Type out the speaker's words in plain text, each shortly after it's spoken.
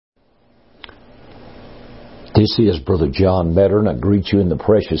This is Brother John Metter, and I greet you in the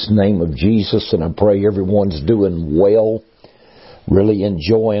precious name of Jesus, and I pray everyone's doing well, really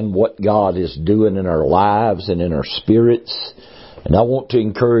enjoying what God is doing in our lives and in our spirits. And I want to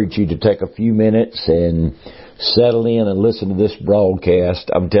encourage you to take a few minutes and settle in and listen to this broadcast.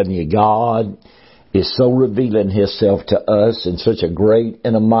 I'm telling you, God is so revealing Himself to us in such a great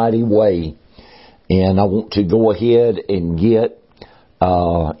and a mighty way. And I want to go ahead and get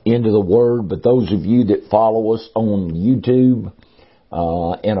into the Word, but those of you that follow us on YouTube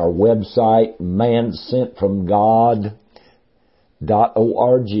and our website,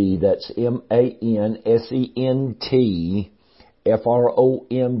 mansentfromgod.org, that's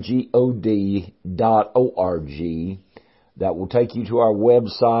mansentfromgod.org. That will take you to our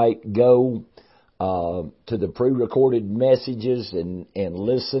website. Go to the pre-recorded messages and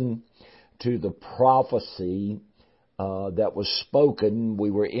listen to the prophecy that was spoken. We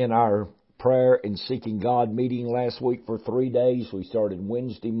were in our prayer and seeking God meeting last week for 3 days. We started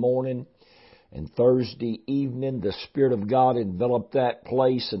Wednesday morning and Thursday evening. The Spirit of God enveloped that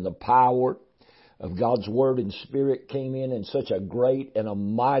place, and the power of God's Word and Spirit came in such a great and a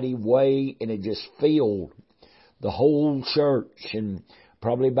mighty way, and it just filled the whole church. And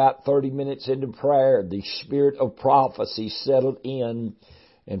probably about 30 minutes into prayer, the spirit of prophecy settled in.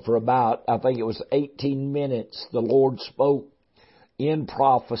 And for about, I think it was 18 minutes, the Lord spoke in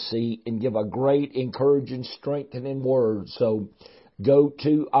prophecy and gave a great encouraging, strengthening word. So go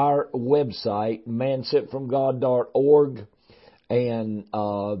to our website, mansentfromgod.org, and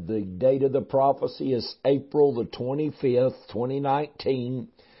the date of the prophecy is April the 25th, 2019,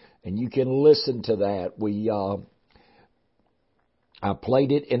 and you can listen to that. I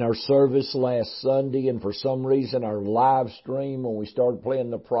played it in our service last Sunday, and for some reason our live stream, when we started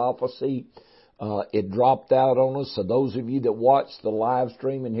playing the prophecy, it dropped out on us. So those of you that watch the live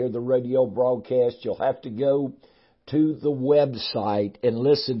stream and hear the radio broadcast, you'll have to go to the website and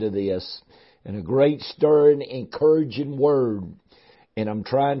listen to this. And a great stirring, encouraging word. And I'm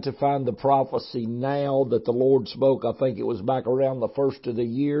trying to find the prophecy now that the Lord spoke. I think it was back around the first of the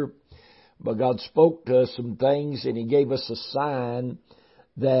year. But God spoke to us some things, and He gave us a sign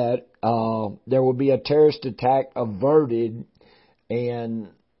that there would be a terrorist attack averted, and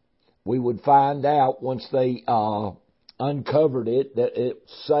we would find out once they uncovered it that it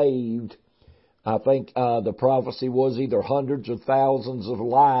saved, I think the prophecy was either hundreds or thousands of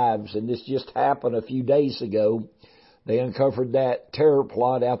lives, and this just happened a few days ago. They uncovered that terror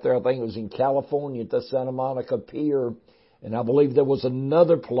plot out there. I think it was in California at the Santa Monica Pier, and I believe there was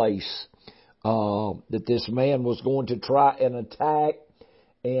another place that this man was going to try and attack,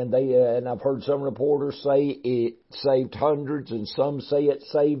 and I've heard some reporters say it saved hundreds, and some say it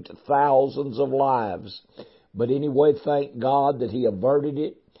saved thousands of lives. But anyway, thank God that He averted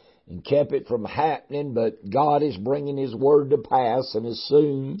it and kept it from happening. But God is bringing His word to pass, and as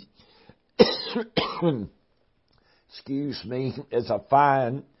soon, excuse me, as I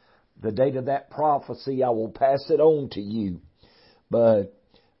find the date of that prophecy, I will pass it on to you. But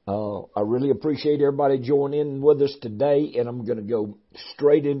I really appreciate everybody joining in with us today, and I'm going to go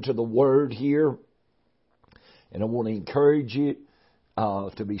straight into the Word here. And I want to encourage you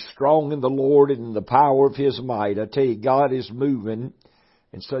to be strong in the Lord and in the power of His might. I tell you, God is moving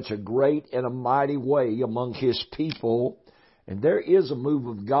in such a great and a mighty way among His people, and there is a move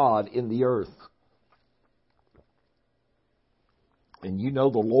of God in the earth. And you know,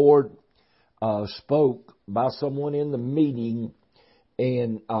 the Lord spoke by someone in the meeting,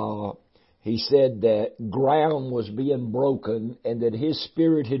 and He said that ground was being broken and that His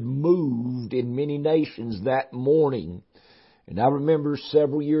Spirit had moved in many nations that morning. And I remember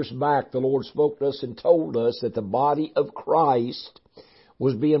several years back, the Lord spoke to us and told us that the body of Christ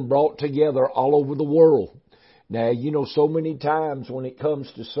was being brought together all over the world. Now, you know, so many times when it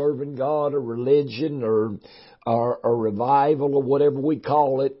comes to serving God or religion or revival or whatever we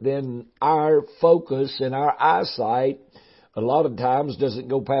call it, then our focus and our eyesight a lot of times doesn't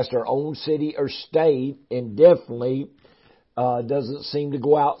go past our own city or state, and definitely doesn't seem to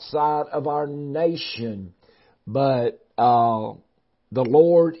go outside of our nation. But the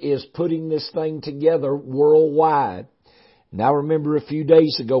Lord is putting this thing together worldwide. And I remember a few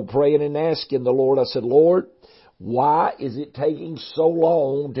days ago praying and asking the Lord, I said, Lord, why is it taking so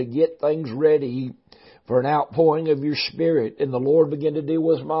long to get things ready for an outpouring of Your Spirit? And the Lord began to deal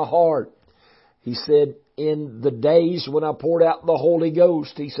with my heart. He said, in the days when I poured out the Holy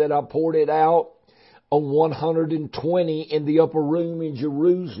Ghost, He said, I poured it out on 120 in the upper room in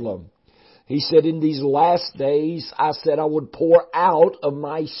Jerusalem. He said, in these last days, I said I would pour out of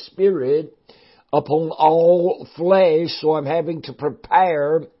my Spirit upon all flesh, so I'm having to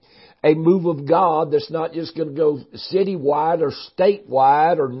prepare a move of God that's not just going to go citywide or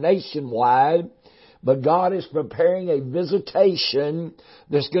statewide or nationwide, but God is preparing a visitation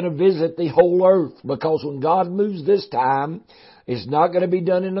that's going to visit the whole earth. Because when God moves this time, it's not going to be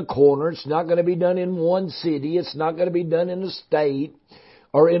done in a corner. It's not going to be done in one city. It's not going to be done in a state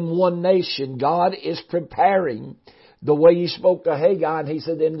or in one nation. God is preparing. The way He spoke to Haggai, and He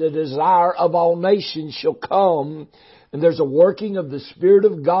said, "And the desire of all nations shall come." And there's a working of the Spirit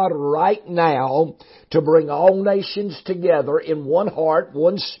of God right now to bring all nations together in one heart,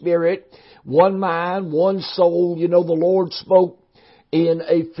 one spirit, one mind, one soul. You know, the Lord spoke in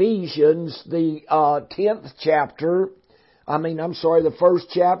Ephesians, the 10th chapter. The first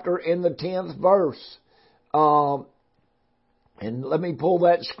chapter in the 10th verse. And let me pull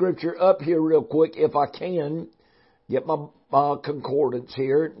that scripture up here real quick if I can. Get my concordance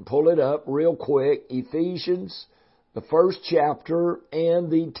here and pull it up real quick. Ephesians, the first chapter and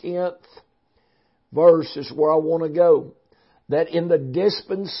the 10th verse is where I want to go. That in the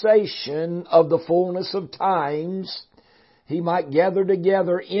dispensation of the fullness of times, He might gather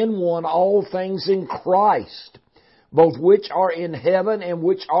together in one all things in Christ, both which are in heaven and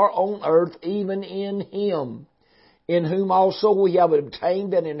which are on earth, even in Him, in whom also we have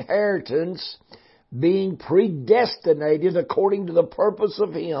obtained an inheritance, being predestinated according to the purpose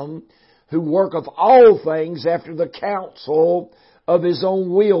of Him who worketh all things after the counsel of His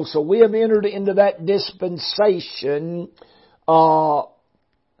own will. So we have entered into that dispensation where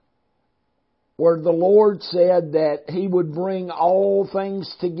the Lord said that He would bring all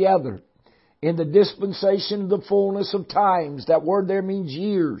things together. In the dispensation of the fullness of times. That word there means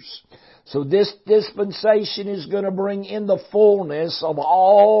years. So this dispensation is going to bring in the fullness of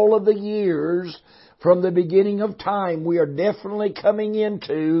all of the years from the beginning of time. We are definitely coming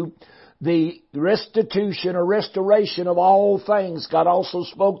into the restitution or restoration of all things. God also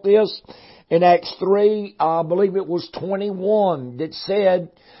spoke this in Acts 3, I believe it was 21, that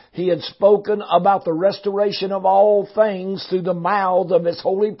said He had spoken about the restoration of all things through the mouth of His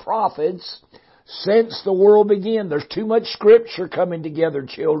holy prophets since the world began. There's too much scripture coming together,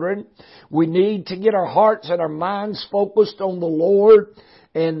 children. We need to get our hearts and our minds focused on the Lord.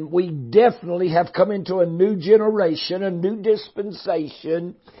 And we definitely have come into a new generation, a new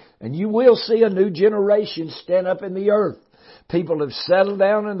dispensation. And you will see a new generation stand up in the earth. People have settled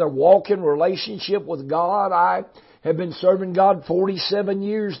down in their walk in relationship with God. I have been serving God 47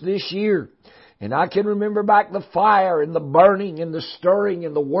 years this year. And I can remember back the fire and the burning and the stirring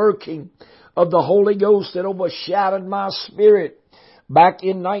and the working of the Holy Ghost that overshadowed my spirit back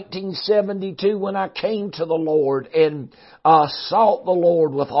in 1972 when I came to the Lord and sought the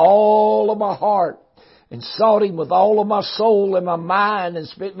Lord with all of my heart and sought Him with all of my soul and my mind and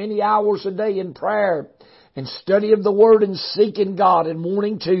spent many hours a day in prayer and study of the Word and seeking God and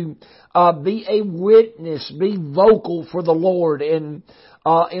wanting to be a witness, be vocal for the Lord. And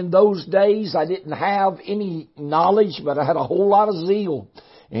in those days I didn't have any knowledge, but I had a whole lot of zeal.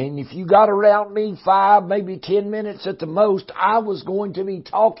 And if you got around me 5, maybe 10 minutes at the most, I was going to be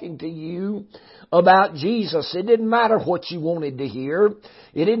talking to you about Jesus. It didn't matter what you wanted to hear.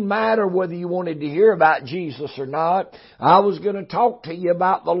 It didn't matter whether you wanted to hear about Jesus or not. I was going to talk to you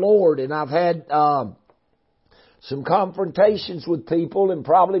about the Lord. And I've had some confrontations with people and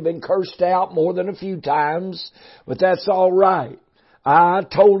probably been cursed out more than a few times, but that's all right. I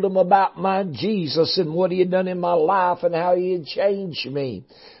told them about my Jesus and what He had done in my life and how He had changed me.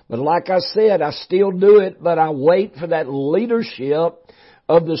 But like I said, I still do it, but I wait for that leadership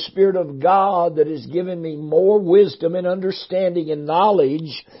of the Spirit of God that has given me more wisdom and understanding and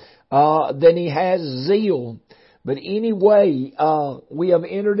knowledge than He has zeal. But anyway, we have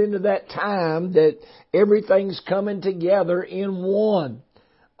entered into that time that everything's coming together in one.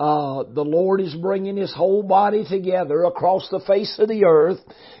 The Lord is bringing His whole body together across the face of the earth.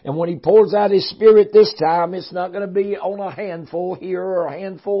 And when He pours out His Spirit this time, it's not going to be on a handful here or a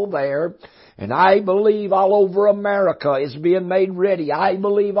handful there. And I believe all over America is being made ready. I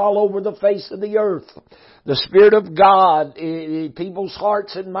believe all over the face of the earth. The Spirit of God, people's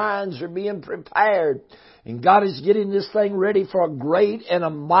hearts and minds are being prepared. And God is getting this thing ready for a great and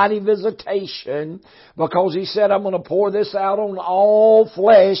a mighty visitation, because He said, I'm going to pour this out on all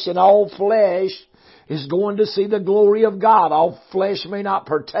flesh, and all flesh is going to see the glory of God. All flesh may not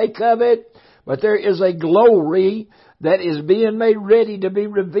partake of it, but there is a glory that is being made ready to be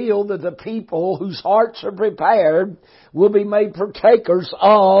revealed, that the people whose hearts are prepared will be made partakers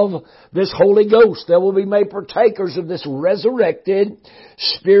of this Holy Ghost. They will be made partakers of this resurrected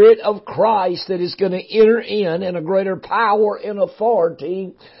Spirit of Christ that is going to enter in a greater power and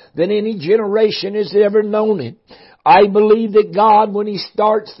authority than any generation has ever known it. I believe that God, when He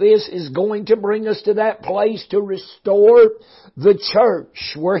starts this, is going to bring us to that place to restore the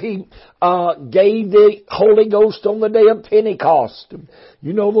church where He gave the Holy Ghost on the day of Pentecost.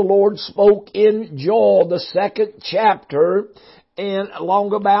 You know, the Lord spoke in Joel, the 2nd chapter, and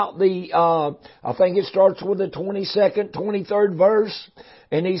along about the, I think it starts with the 22nd, 23rd verse.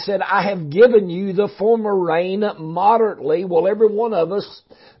 And He said, I have given you the former rain moderately. Well, every one of us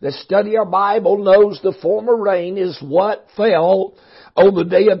that study our Bible knows the former rain is what fell on the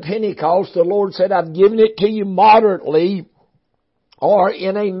day of Pentecost. The Lord said, I've given it to you moderately or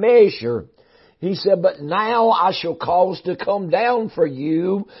in a measure. He said, but now I shall cause to come down for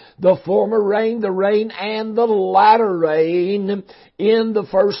you the former rain, the rain and the latter rain in the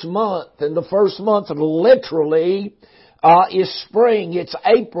first month. And the first month literally is spring. It's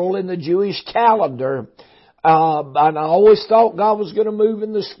April in the Jewish calendar. And I always thought God was going to move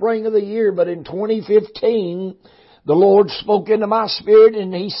in the spring of the year, but in 2015, the Lord spoke into my spirit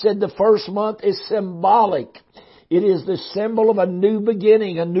and He said the first month is symbolic. It is the symbol of a new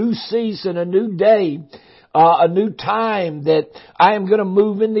beginning, a new season, a new day, a new time that I am going to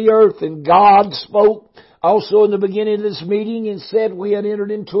move in the earth. And God spoke also in the beginning of this meeting and said we had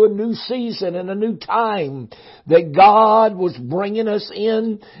entered into a new season and a new time, that God was bringing us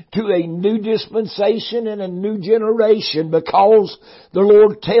in to a new dispensation and a new generation, because the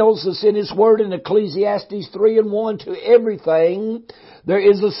Lord tells us in His Word in Ecclesiastes 3:1, to everything there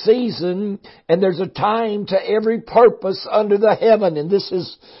is a season and there's a time to every purpose under the heaven. And this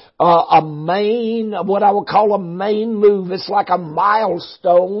is what I would call a main move. It's like a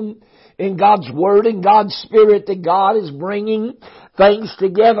milestone in God's Word and God's Spirit, that God is bringing things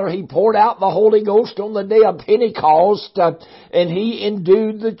together. He poured out the Holy Ghost on the day of Pentecost, and He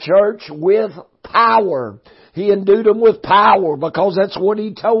endued the church with power. He endued them with power because that's what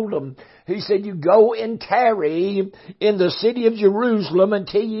He told them. He said, you go and tarry in the city of Jerusalem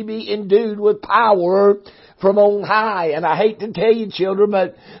until ye be endued with power from on high. And I hate to tell you, children,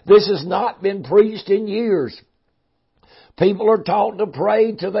 but this has not been preached in years. People are taught to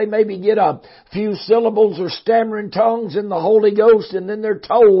pray till they maybe get a few syllables or stammering tongues in the Holy Ghost, and then they're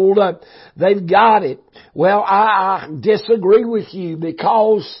told they've got it. Well, I disagree with you,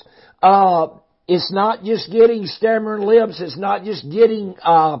 because it's not just getting stammering lips. It's not just getting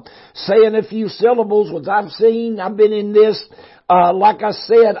saying a few syllables. What I've been in this, like I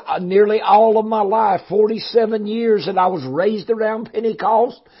said, nearly all of my life, 47 years, and I was raised around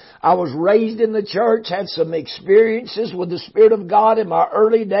Pentecost. I was raised in the church, had some experiences with the Spirit of God in my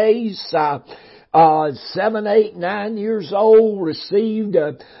early days. 7, 8, 9 years old, received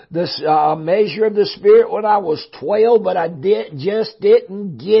this measure of the Spirit when I was 12, but I just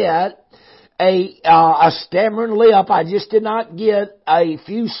didn't get a stammering lip. I just did not get a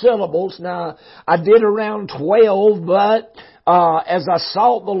few syllables. Now, I did around 12, but as I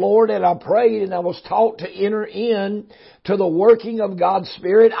sought the Lord and I prayed and I was taught to enter in to the working of God's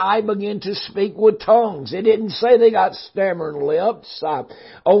Spirit, I began to speak with tongues. It didn't say they got stammering lips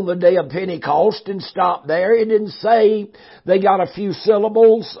on the day of Pentecost and stopped there. It didn't say they got a few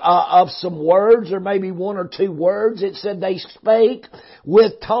syllables of some words or maybe one or two words. It said they spake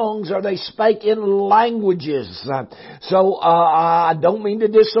with tongues, or they spake in languages. So I don't mean to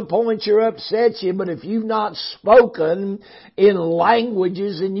disappoint you or upset you, but if you've not spoken in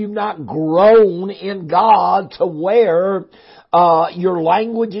languages and you've not grown in God to where your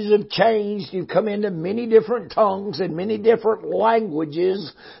languages have changed, you've come into many different tongues and many different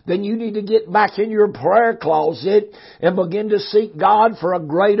languages, then you need to get back in your prayer closet and begin to seek God for a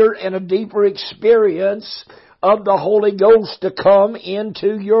greater and a deeper experience of the Holy Ghost to come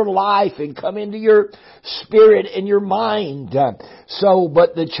into your life and come into your spirit and your mind.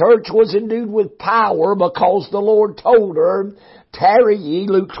 But the church was endued with power because the Lord told her, tarry ye,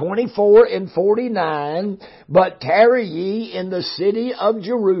 Luke 24:49, but tarry ye in the city of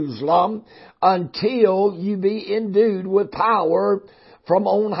Jerusalem until you be endued with power from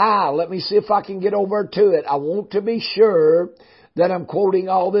on high. Let me see if I can get over to it. I want to be sure that I'm quoting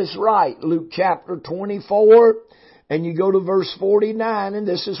all this right. Luke chapter 24, and you go to verse 49, and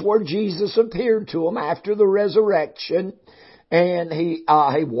this is where Jesus appeared to them after the resurrection, and he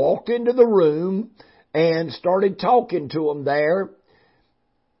walked into the room and started talking to them there.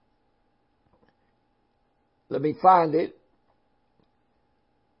 Let me find it.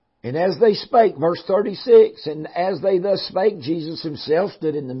 And as they spake, verse 36, and as they thus spake, Jesus Himself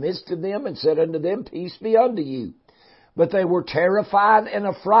stood in the midst of them and said unto them, peace be unto you. But they were terrified and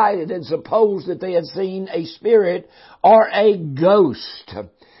affrighted and supposed that they had seen a spirit or a ghost.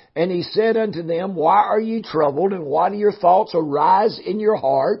 And He said unto them, why are ye troubled, and why do your thoughts arise in your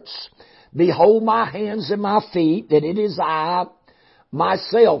hearts? Behold my hands and my feet, that it is I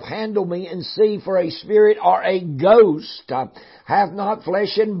myself. Handle me and see, for a spirit or a ghost hath not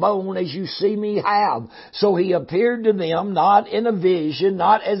flesh and bone as you see me have. So he appeared to them not in a vision,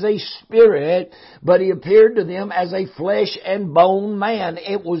 not as a spirit, but he appeared to them as a flesh and bone man.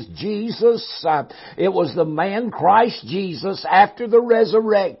 It was Jesus. It was the man Christ Jesus after the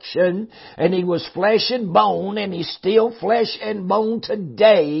resurrection, and he was flesh and bone, and he's still flesh and bone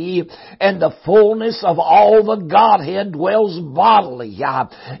today, and the fullness of all the Godhead dwells bodily.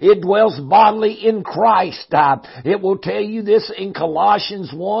 It dwells bodily in Christ. It will tell you this in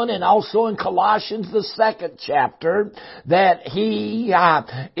Colossians 1 and also in Colossians the 2nd chapter, that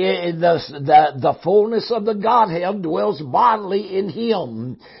the fullness of the Godhead dwells bodily in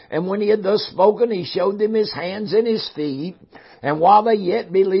him. And when he had thus spoken, he showed them his hands and his feet. And while they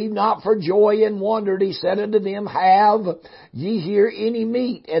yet believed not for joy and wondered, he said unto them, Have ye here any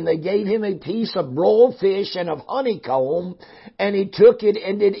meat? And they gave him a piece of broiled fish and of honeycomb, and he took it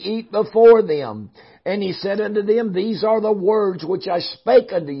and did eat before them. And he said unto them, These are the words which I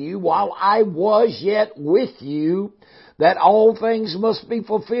spake unto you while I was yet with you, that all things must be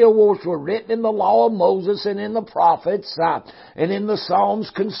fulfilled which were written in the law of Moses and in the prophets and in the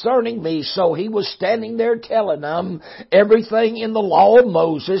Psalms concerning me. So he was standing there telling them everything in the law of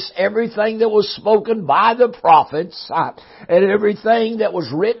Moses, everything that was spoken by the prophets, and everything that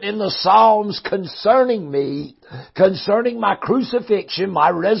was written in the Psalms concerning me, concerning my crucifixion,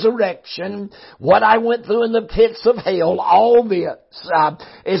 my resurrection, what I went through in the pits of hell. All this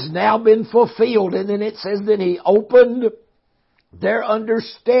is now been fulfilled. And then it says that he opened their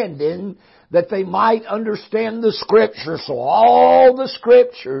understanding that they might understand the Scriptures. So all the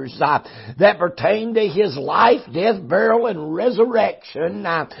Scriptures that pertain to his life, death, burial, and resurrection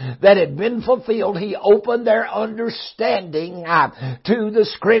that had been fulfilled, he opened their understanding to the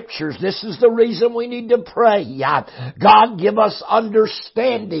Scriptures. This is the reason we need to pray. God, give us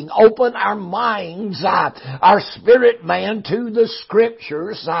understanding. Open our minds, our spirit man, to the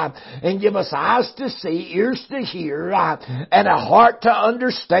Scriptures, and give us eyes to see, ears to hear, and a heart to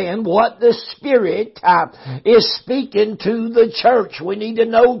understand what the Spirit is speaking to the church. We need to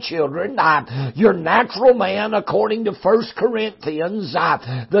know, children, your natural man, according to 1 Corinthians,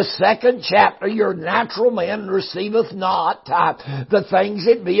 the 2nd chapter, your natural man receiveth not the things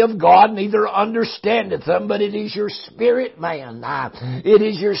that be of God, neither understandeth them, but it is your spirit man. It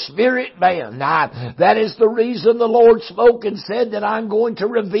is your spirit man. That is the reason the Lord spoke and said that I'm going to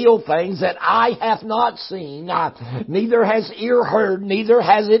reveal things that eye hath not seen, neither has ear heard, neither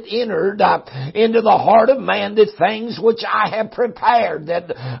has it entered into the heart of man, the things which I have prepared,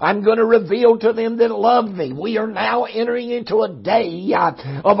 that I'm going to reveal to them that love me. We are now entering into a day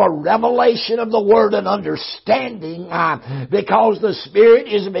of a revelation of the Word and understanding, because the Spirit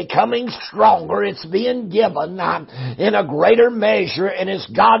is becoming stronger. It's being given in a greater measure, and as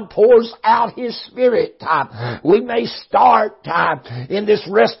God pours out His Spirit, we may start in this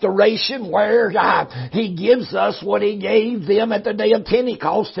restoration where He gives us what He gave them at the day of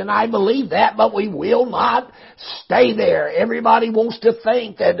Pentecost, and I believe that, but we will not stay there. Everybody wants to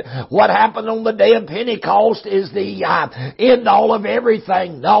think that what happened on the day of Pentecost is the end all of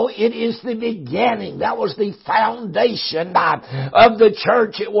everything. No, it is the beginning. That was the foundation of the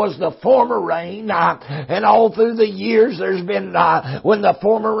church. It was the former rain, and all through the years there's been, when the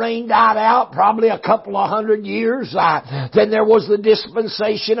former rain died out, probably a couple of 100 years, then there was the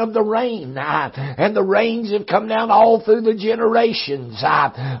dispensation of the rain, and the rains have come down all through the generations.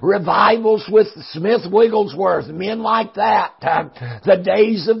 Revivals with Smith Wigglesworth, men like that, the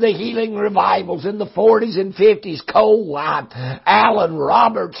days of the healing revivals in the 40s and 50s, Cole, Allen,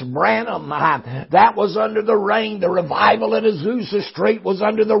 Roberts, Branham, that was under the rain. The revival at Azusa Street was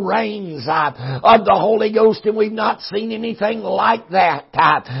under the rains of the Holy Ghost, and we've not seen anything like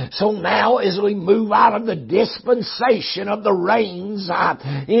that. So now as we move out of the dispensation of the rains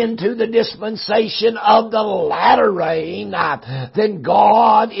into the dispensation of the latter rain, then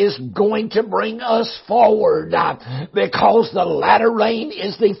God is going to bring us forward, because the latter rain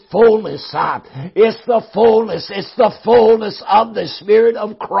is the fullness. It's the fullness. It's the fullness of the Spirit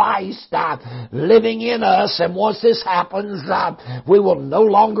of Christ living in us. And once this happens, we will no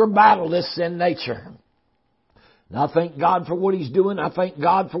longer battle this sin nature. And I thank God for what He's doing. I thank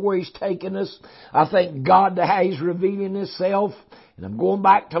God for where He's taking us. I thank God that how He's revealing Himself. And I'm going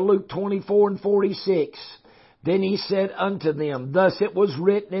back to Luke 24 and 46. Then he said unto them, thus it was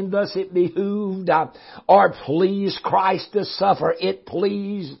written, and thus it behooved, or pleased Christ to suffer. It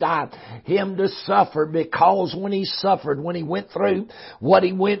pleased Him to suffer, because when He suffered, when He went through what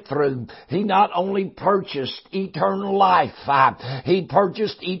He went through, He not only purchased eternal life, He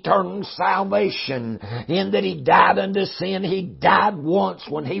purchased eternal salvation, in that He died unto sin. He died once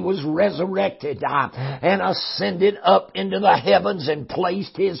when He was resurrected and ascended up into the heavens and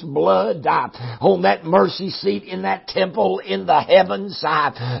placed His blood on that mercy seat in that temple in the heavens.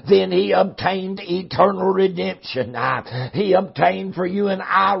 Then He obtained eternal redemption. He obtained for you and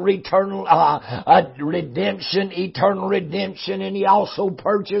I eternal redemption, and He also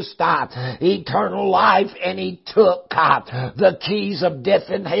purchased eternal life, and He took the keys of death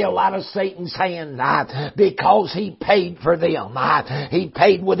and hell out of Satan's hand because He paid for them. He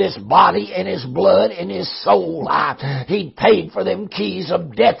paid with His body and His blood and His soul. He paid for them keys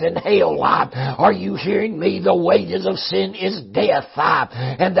of death and hell. Are you hearing me? The wages of sin is death,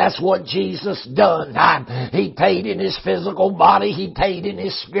 and that's what Jesus done. He paid in His physical body, He paid in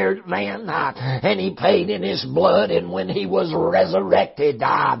His spirit man, and He paid in His blood. And when He was resurrected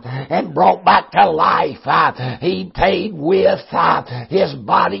and brought back to life, He paid with His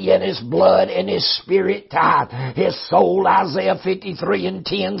body and His blood and His spirit, His soul. Isaiah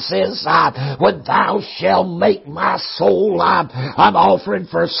 53:10 says, when thou shalt make my soul, I'm offering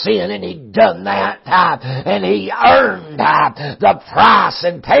for sin, and He done that, and He earned the price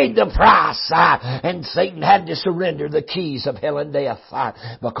and paid the price, and Satan had to surrender the keys of hell and death,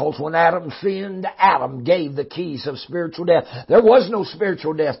 because when Adam sinned, Adam gave the keys of spiritual death. There was no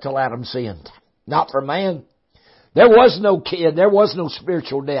spiritual death till Adam sinned. Not for man. There was no kid. There was no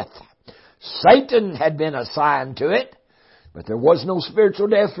spiritual death. Satan had been assigned to it, but there was no spiritual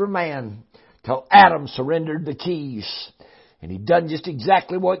death for man till Adam surrendered the keys. And he done just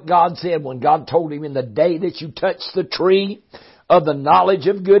exactly what God said when God told him, in the day that you touch the tree of the knowledge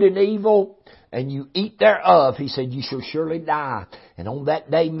of good and evil, and you eat thereof, He said, you shall surely die. And on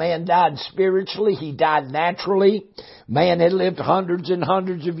that day, man died spiritually. He died naturally. Man had lived hundreds and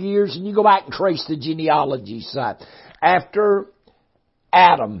hundreds of years. And you go back and trace the genealogies. After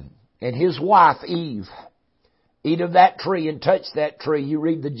Adam and his wife Eve eat of that tree and touch that tree, you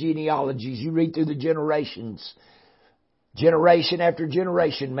read the genealogies. You read through the generations. Generation after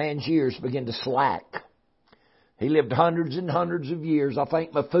generation, man's years begin to slack. He lived hundreds and hundreds of years. I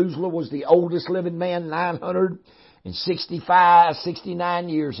think Methuselah was the oldest living man, 69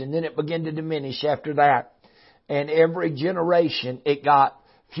 years, and then it began to diminish after that. And every generation, it got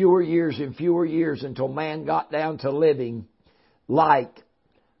fewer years and fewer years until man got down to living like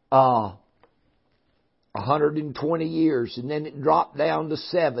 120 years, and then it dropped down to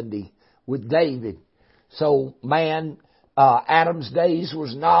 70 with David. So man, Adam's days were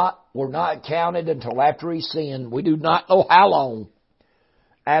not counted until after he sinned. We do not know how long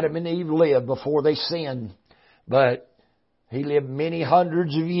Adam and Eve lived before they sinned, but he lived many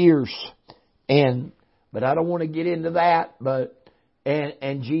hundreds of years. But I don't want to get into that.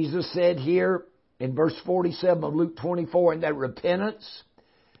 And Jesus said here in verse 47 of Luke 24, and that repentance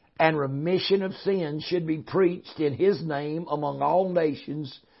and remission of sins should be preached in His name among all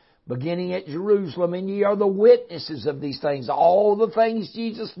nations, beginning at Jerusalem, and ye are the witnesses of these things. All the things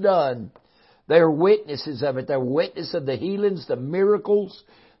Jesus done, they are witnesses of it. They're witnesses of the healings, the miracles,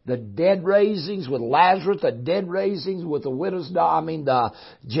 the dead raisings with Lazarus, the dead raisings with the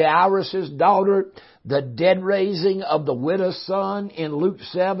Jairus' daughter, the dead raising of the widow's son in Luke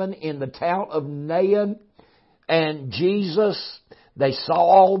 7 in the town of Nain. And Jesus, they saw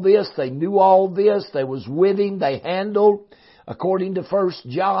all this, they knew all this, they was with Him, they handled. According to 1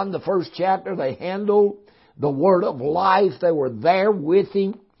 John, the first chapter, they handled the word of life. They were there with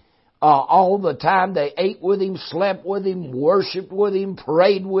Him all the time. They ate with Him, slept with Him, worshiped with Him,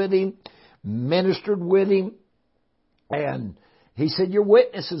 prayed with Him, ministered with Him. And He said, you're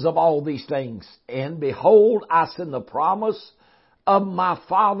witnesses of all these things. And behold, I send the promise of my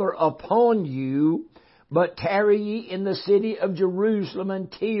Father upon you, but tarry ye in the city of Jerusalem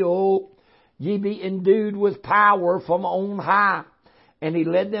until ye be endued with power from on high. And He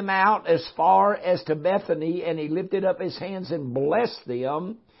led them out as far as to Bethany, and He lifted up His hands and blessed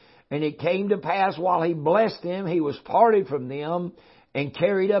them. And it came to pass, while He blessed them, He was parted from them and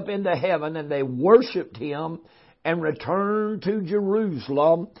carried up into heaven, and they worshipped Him and returned to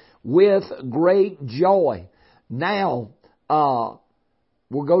Jerusalem with great joy. Now,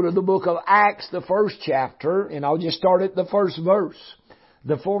 we'll go to the book of Acts, the first chapter, and I'll just start at the first verse.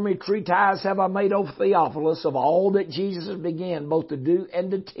 The former treatise have I made, O Theophilus, of all that Jesus began both to do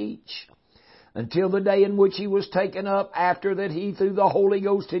and to teach, until the day in which He was taken up, after that He through the Holy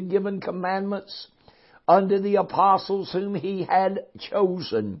Ghost had given commandments unto the apostles whom he had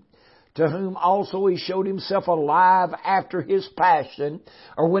chosen, to whom also he showed himself alive after his passion,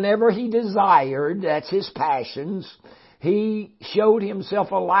 or whenever he desired, that's his passions, he showed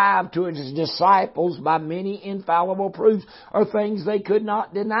himself alive to his disciples by many infallible proofs, or things they could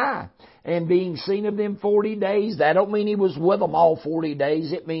not deny. And being seen of them 40 days, that don't mean he was with them all 40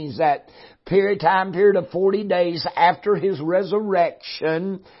 days. It means that time period of 40 days after his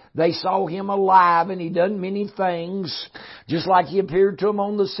resurrection, they saw him alive, and he done many things, just like he appeared to them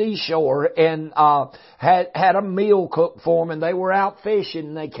on the seashore and had a meal cooked for them, and they were out fishing,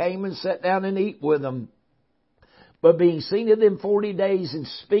 and they came and sat down and eat with them. But being seen of them 40 days and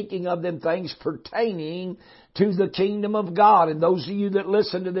speaking of them things pertaining to the kingdom of God. And those of you that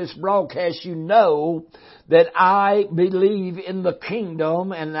listen to this broadcast, you know that I believe in the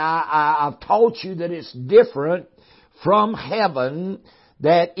kingdom, and I've taught you that it's different from heaven,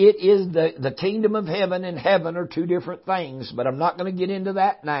 that it is the kingdom of heaven and heaven are two different things. But I'm not going to get into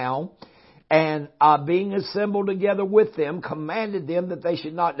that now. And being assembled together with them, commanded them that they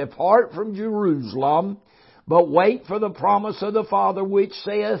should not depart from Jerusalem, but wait for the promise of the Father, which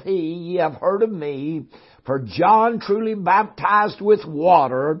saith he, ye have heard of me. For John truly baptized with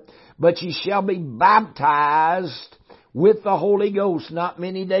water, but ye shall be baptized with the Holy Ghost not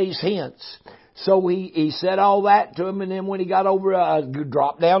many days hence. So he said all that to him, and then when he got over,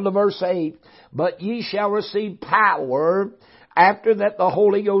 dropped down to verse 8, but ye shall receive power after that the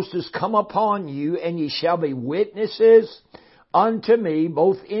Holy Ghost is come upon you, and ye shall be witnesses unto me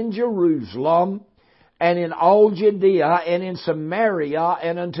both in Jerusalem and in all Judea and in Samaria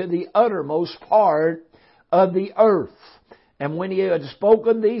and unto the uttermost part of the earth. And when he had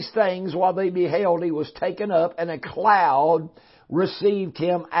spoken these things while they beheld, he was taken up, and a cloud received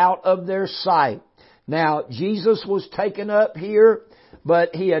him out of their sight. Now, Jesus was taken up here,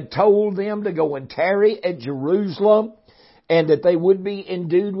 but he had told them to go and tarry at Jerusalem, and that they would be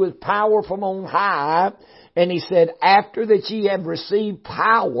endued with power from on high. And he said, after that ye have received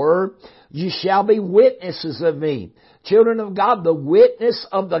power, ye shall be witnesses of me. Children of God, the witness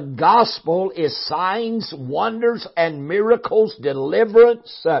of the gospel is signs, wonders, and miracles,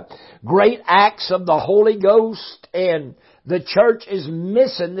 deliverance, great acts of the Holy Ghost, and the church is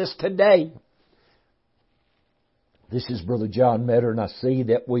missing this today. This is Brother John Metter, and I see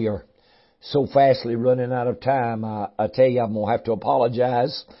that we are so fastly running out of time. I tell you, I'm going to have to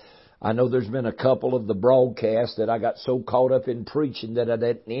apologize. I know there's been a couple of the broadcasts that I got so caught up in preaching that I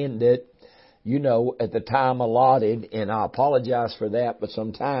didn't end it, at the time allotted, and I apologize for that, but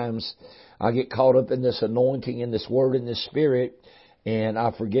sometimes I get caught up in this anointing and this word and this spirit, and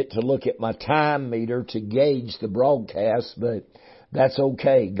I forget to look at my time meter to gauge the broadcast, but that's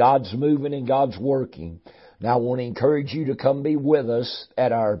okay. God's moving and God's working. Now I want to encourage you to come be with us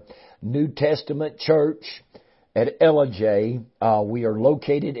at our New Testament church at Ellijay. We are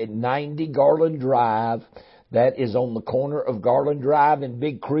located at 90 Garland Drive. That is on the corner of Garland Drive and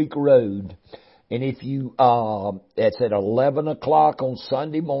Big Creek Road. And if you, it's at 11 o'clock on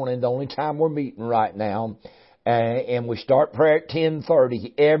Sunday morning, the only time we're meeting right now. And we start prayer at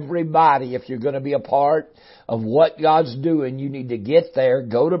 10:30. Everybody, if you're going to be a part of what God's doing, you need to get there,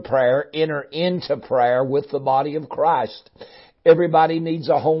 go to prayer, enter into prayer with the body of Christ. Everybody needs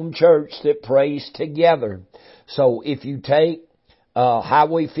a home church that prays together. So if you take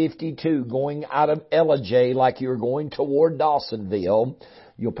Highway 52 going out of Ellijay like you're going toward Dawsonville,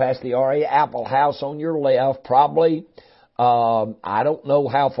 you'll pass the R.A. Apple House on your left, probably, I don't know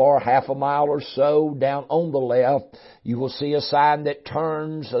how far, half a mile or so down on the left. You will see a sign that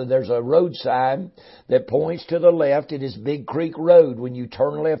turns. There's a road sign that points to the left. It is Big Creek Road. When you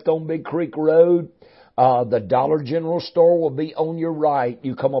turn left on Big Creek Road, the Dollar General store will be on your right.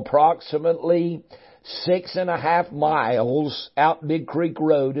 You come approximately 6.5 miles out Big Creek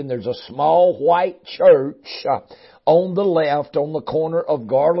Road, and there's a small white church on the left on the corner of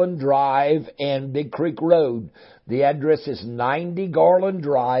Garland Drive and Big Creek Road. The address is 90 Garland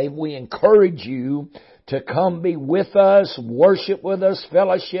Drive. We encourage you to come be with us, worship with us,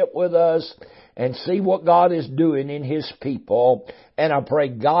 fellowship with us, and see what God is doing in His people. And I pray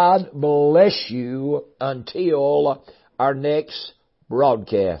God bless you until our next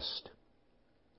broadcast.